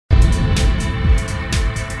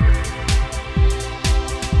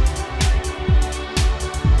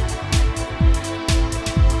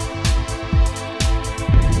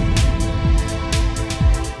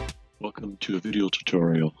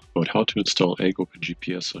to install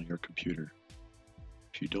AgOpenGPS on your computer.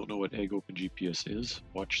 If you don't know what AgOpenGPS is,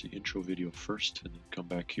 watch the intro video first and then come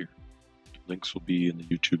back here. Links will be in the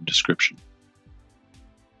YouTube description.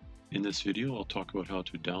 In this video, I'll talk about how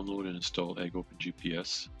to download and install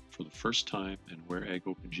AgOpenGPS for the first time and where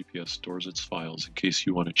AgOpenGPS stores its files in case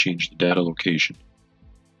you want to change the data location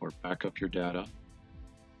or back up your data,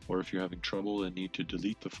 or if you're having trouble and need to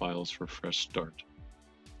delete the files for a fresh start.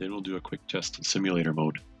 Then we'll do a quick test in simulator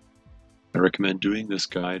mode. I recommend doing this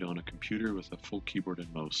guide on a computer with a full keyboard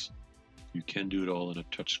and mouse. You can do it all in a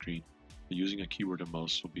touchscreen, but using a keyboard and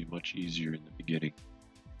mouse will be much easier in the beginning.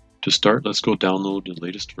 To start, let's go download the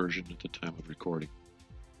latest version at the time of recording.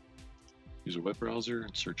 Use a web browser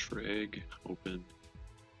and search for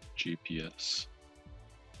AgOpenGPS.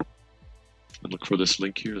 And look for this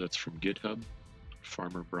link here that's from GitHub,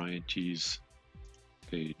 Farmer Brian T's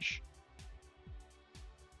page.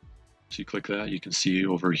 So you click that, you can see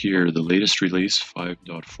over here the latest release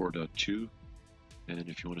 5.4.2, and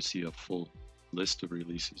if you want to see a full list of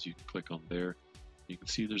releases, you can click on there. You can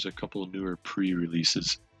see there's a couple of newer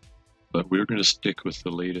pre-releases, but we're going to stick with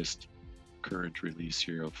the latest current release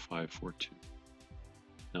here of 5.4.2.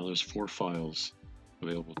 Now there's 4 files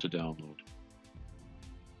available to download.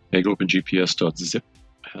 AgOpenGPS.zip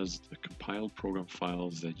has the compiled program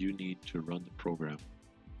files that you need to run the program.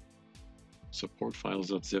 Support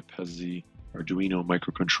files.zip has the Arduino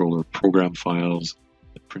microcontroller program files,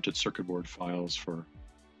 the printed circuit board files for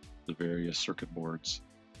the various circuit boards,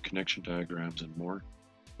 connection diagrams, and more.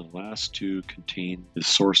 The last 2 contain the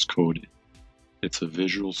source code. It's a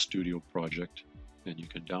Visual Studio project, and you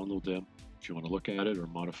can download them if you want to look at it or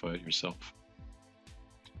modify it yourself.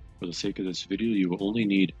 For the sake of this video, you will only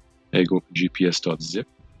need AgOpenGPS.zip,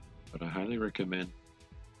 but I highly recommend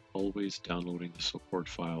always downloading the support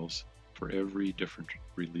files for every different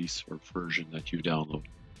release or version that you download,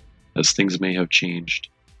 as things may have changed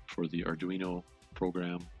for the Arduino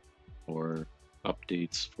program or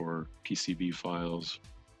updates for PCB files,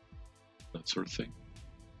 that sort of thing.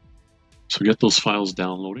 So get those files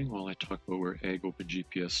downloading while I talk about where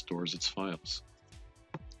AgOpenGPS stores its files.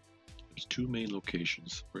 There's 2 main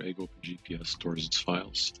locations where AgOpenGPS stores its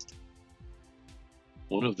files.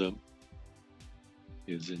 One of them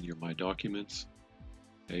is in your My Documents,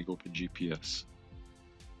 AgOpenGPS.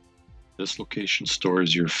 This location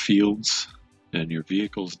stores your fields and your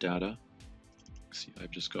vehicle's data. See,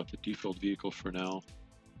 I've just got the default vehicle for now,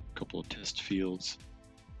 a couple of test fields,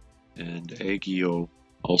 and AgIO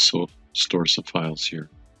also stores some files here.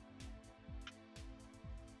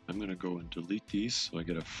 I'm going to go and delete these so I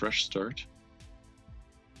get a fresh start.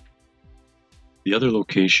 The other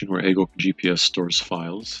location where AgOpenGPS stores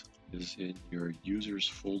files is in your users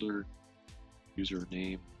folder,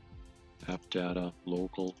 username, app data,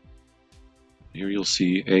 local. Here you'll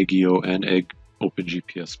see AgIO and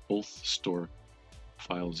AgOpenGPS both store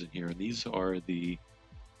files in here, and these are the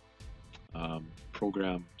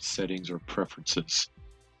program settings or preferences.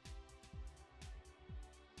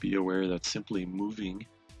 Be aware that simply moving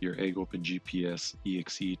your AgOpenGPS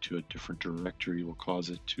exe to a different directory will cause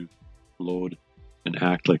it to load and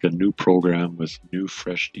act like a new program with new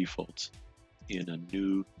fresh defaults in a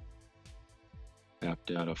new app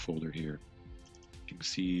data folder here. You can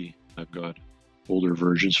see I've got older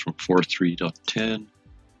versions from 4.3.10,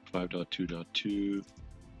 5.2.2,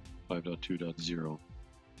 5.2.0.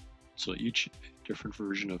 So each different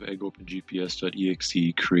version of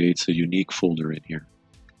AgOpenGPS.exe creates a unique folder in here.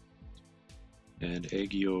 And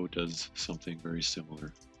AgIO does something very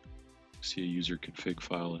similar. See a user config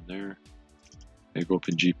file in there.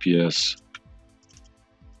 AgOpenGPS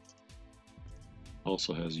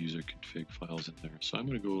also has user config files in there. So I'm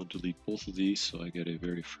going to go and delete both of these so I get a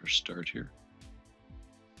very fresh start here.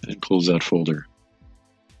 And close that folder.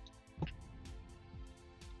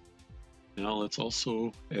 Now let's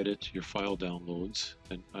also edit your file downloads,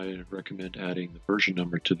 and I recommend adding the version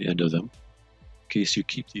number to the end of them. In case you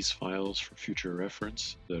keep these files for future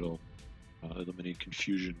reference, that'll eliminate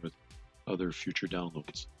confusion with other future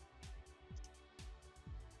downloads.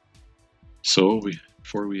 So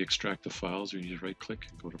before we extract the files, we need to right click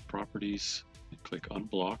and go to Properties and click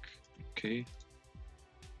Unblock. Okay.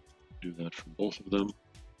 Do that from both of them.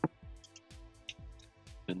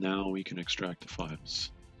 And now we can extract the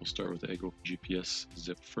files. We'll start with AgOpenGPS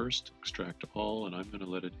zip first, extract all, and I'm going to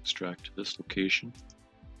let it extract to this location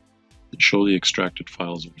and show the extracted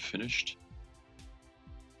files when finished.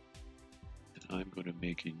 And I'm going to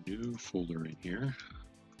make a new folder in here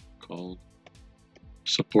called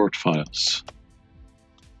Support Files.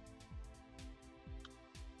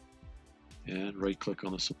 And right click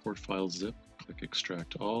on the support file zip, click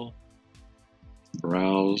Extract All,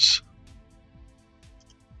 Browse,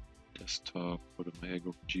 desktop, go to my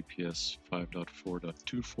AgOpenGPS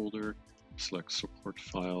 5.4.2 folder, select support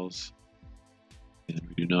files, and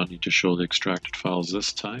we do not need to show the extracted files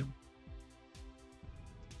this time.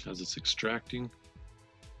 As it's extracting,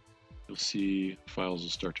 you'll see files will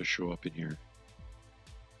start to show up in here.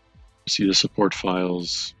 You'll see the support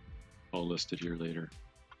files all listed here later.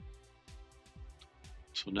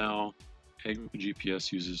 So now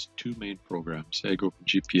AgOpenGPS uses two main programs,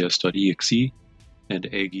 AgOpenGPS.exe and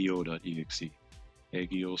AgEO.exe.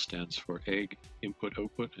 AgEO stands for Ag Input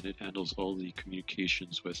Output, and it handles all the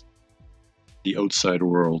communications with the outside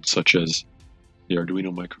world, such as the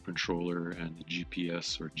Arduino microcontroller and the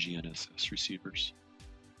GPS or GNSS receivers.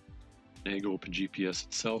 AgOpenGPS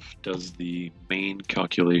itself does the main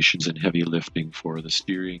calculations and heavy lifting for the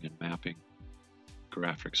steering and mapping,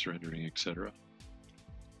 graphics rendering, etc.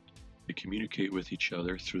 They communicate with each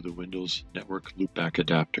other through the Windows Network Loopback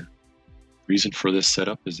adapter. The reason for this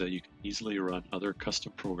setup is that you can easily run other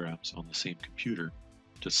custom programs on the same computer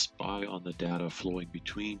to spy on the data flowing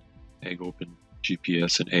between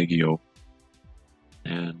AgOpenGPS and AgEO.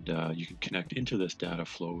 And you can connect into this data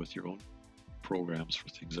flow with your own programs for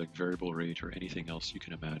things like variable rate or anything else you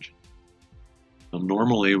can imagine. Now,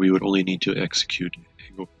 normally we would only need to execute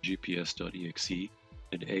AgOpenGPS.exe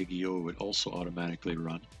and AgEO would also automatically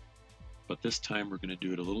run. But this time we're going to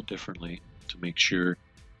do it a little differently to make sure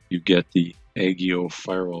you get the AgEO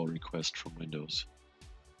firewall request from Windows.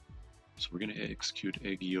 So we're going to execute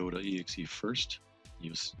AgEO.exe first.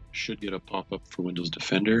 You should get a pop-up for Windows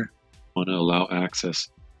Defender. Want to allow access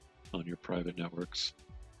on your private networks.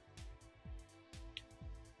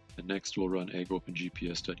 And next we'll run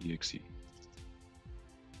AgOpenGPS.exe.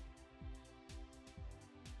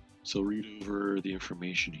 So read over the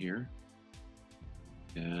information here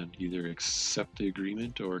and either accept the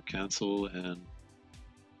agreement or cancel, and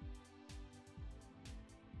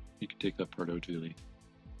you can take that part out really.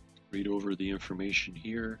 Read over the information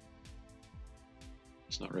here.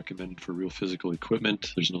 It's not recommended for real physical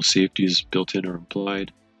equipment. There's no safeties built in or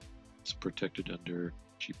implied. It's protected under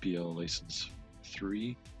GPL license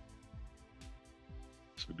 3.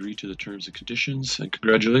 So agree to the terms and conditions, and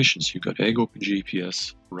congratulations, you've got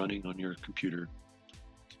AgOpenGPS running on your computer.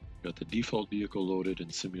 You've got the default vehicle loaded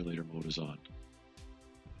and simulator mode is on.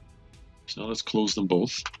 So now let's close them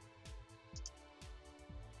both.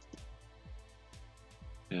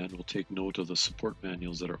 And we'll take note of the support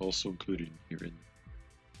manuals that are also included here in a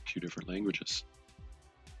few different languages.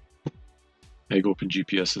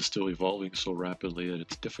 AgOpenGPS is still evolving so rapidly that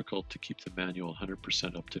it's difficult to keep the manual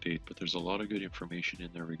 100% up to date, but there's a lot of good information in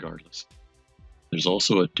there regardless. There's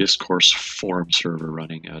also a discourse forum server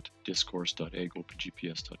running at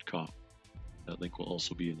discourse.agopengps.com. That link will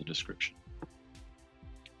also be in the description.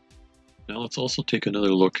 Now let's also take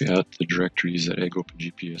another look at the directories that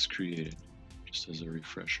AgOpenGPS created, just as a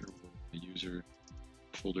refresher. The user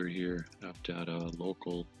folder here, app data,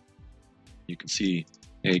 local. You can see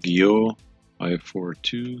AgEO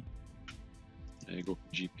 542,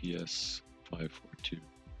 AgOpenGPS 542.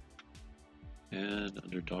 And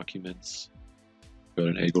under documents, got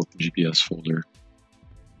an AgOpenGPS folder.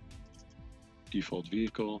 Default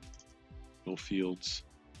vehicle, no fields.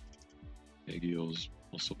 AgEO is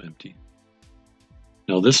also empty.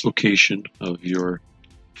 Now this location of your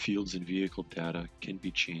fields and vehicle data can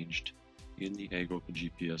be changed in the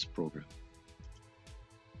AgOpenGPS program.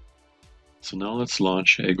 So now let's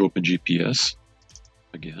launch AgOpenGPS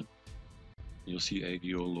again. You'll see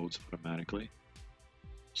AgEO loads automatically.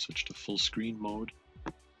 Switch to full screen mode.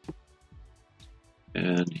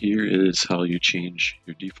 And here is how you change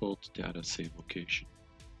your default data save location.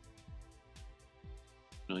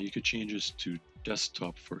 Now you could change this to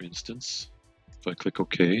desktop, for instance. If I click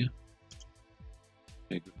OK,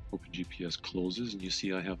 AgOpenGPS closes, and you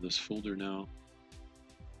see I have this folder now.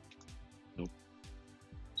 Nope,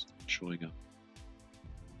 it's not showing up.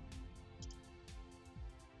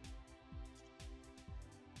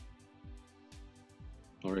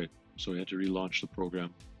 Alright, so I had to relaunch the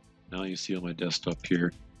program. Now you see on my desktop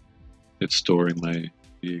here, it's storing my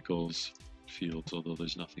vehicles, fields, although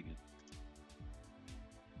there's nothing in it.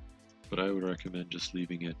 But I would recommend just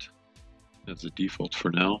leaving it as the default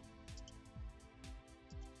for now.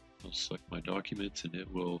 I'll select my documents and it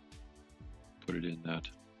will put it in that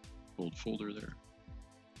old folder there.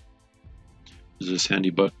 There's this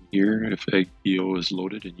handy button here. If AgEO is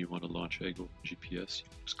loaded and you want to launch AgOpenGPS,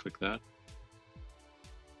 just click that.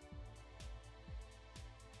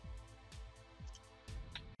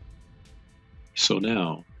 So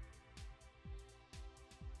now,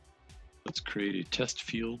 let's create a test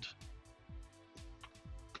field.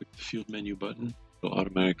 Click the field menu button. It'll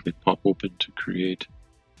automatically pop open to create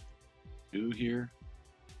new here,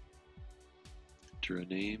 enter a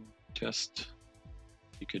name, test.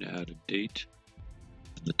 You can add a date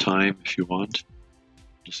and the time if you want.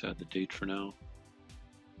 Just add the date for now.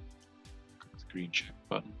 Click the green check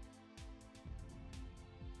button.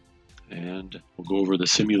 And we'll go over the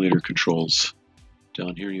simulator controls.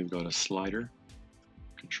 Down here you've got a slider,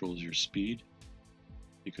 controls your speed.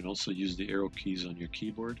 You can also use the arrow keys on your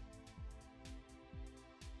keyboard.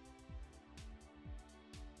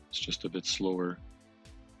 It's just a bit slower.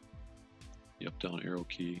 The up down arrow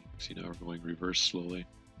key. See, now we're going reverse slowly.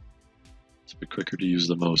 It's a bit quicker to use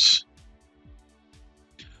the mouse.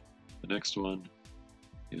 The next one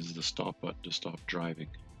is the stop button to stop driving.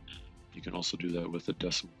 You can also do that with the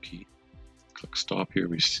decimal key. Click stop here,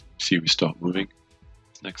 we see we stop moving.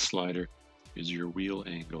 Next slider is your wheel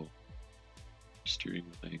angle, steering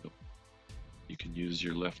wheel angle. You can use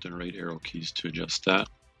your left and right arrow keys to adjust that.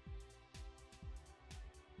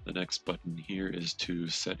 The next button here is to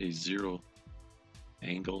set a 0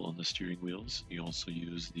 angle on the steering wheels. You also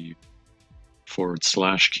use the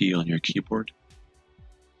 / key on your keyboard.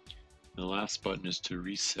 And the last button is to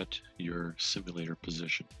reset your simulator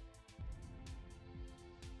position.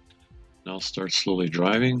 Now I'll start slowly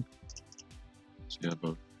driving. So yeah,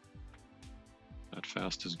 about that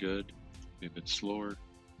fast is good, maybe a bit slower.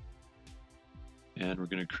 And we're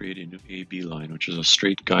going to create a new AB line, which is a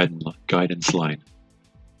straight guidance line.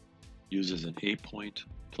 Uses an A point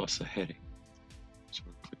plus a heading. So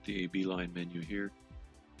we'll click the AB line menu here,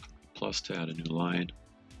 plus to add a new line.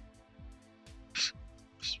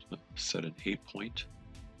 Set an A point.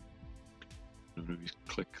 And when we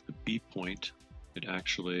click the B point, it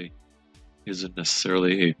actually isn't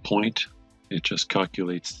necessarily a point. It just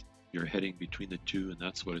calculates your heading between the two, and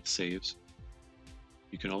that's what it saves.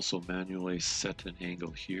 You can also manually set an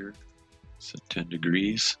angle here, set 10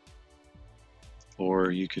 degrees,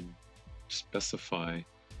 or you can specify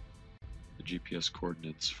the GPS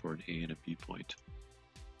coordinates for an A and a B point.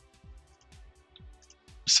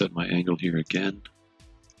 Set my angle here again.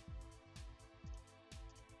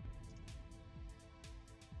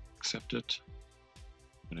 Accept it.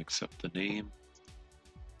 I'm going to accept the name.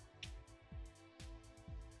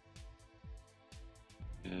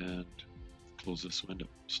 And close this window.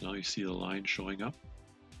 So now you see the line showing up.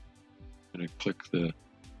 I'm going to click the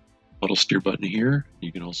auto steer button here.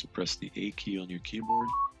 You can also press the A key on your keyboard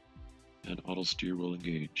and auto steer will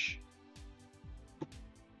engage.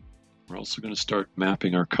 We're also going to start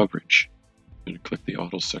mapping our coverage. I'm going to click the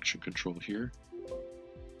auto section control here.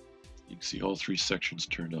 You can see all 3 sections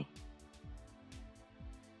turned on.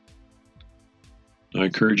 Now I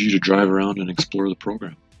encourage you to drive around and explore the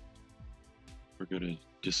program. We're going to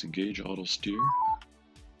disengage auto steer.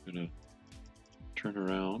 I'm going to turn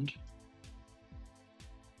around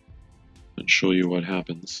and show you what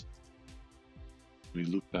happens when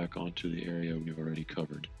we loop back onto the area we've already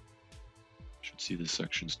covered. You should see the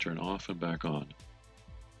sections turn off and back on.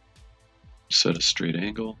 Set a straight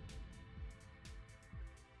angle.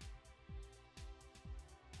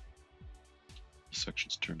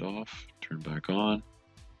 Sections turned off, turn back on,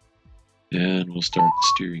 and we'll start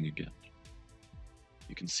steering again.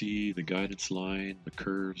 You can see the guidance line, the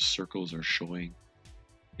curves, circles are showing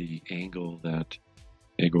the angle that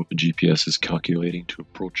AgOpenGPS is calculating to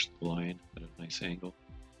approach the line at a nice angle.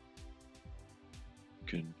 You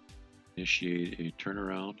can initiate a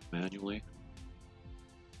turnaround manually.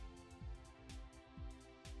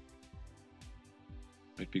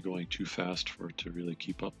 Might be going too fast for it to really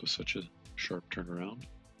keep up with such a sharp turnaround.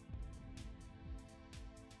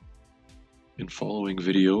 In following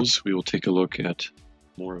videos, we will take a look at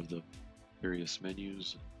more of the various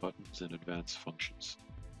menus, buttons, and advanced functions.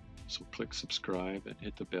 So click subscribe and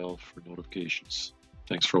hit the bell for notifications.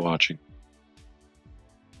 Thanks for watching.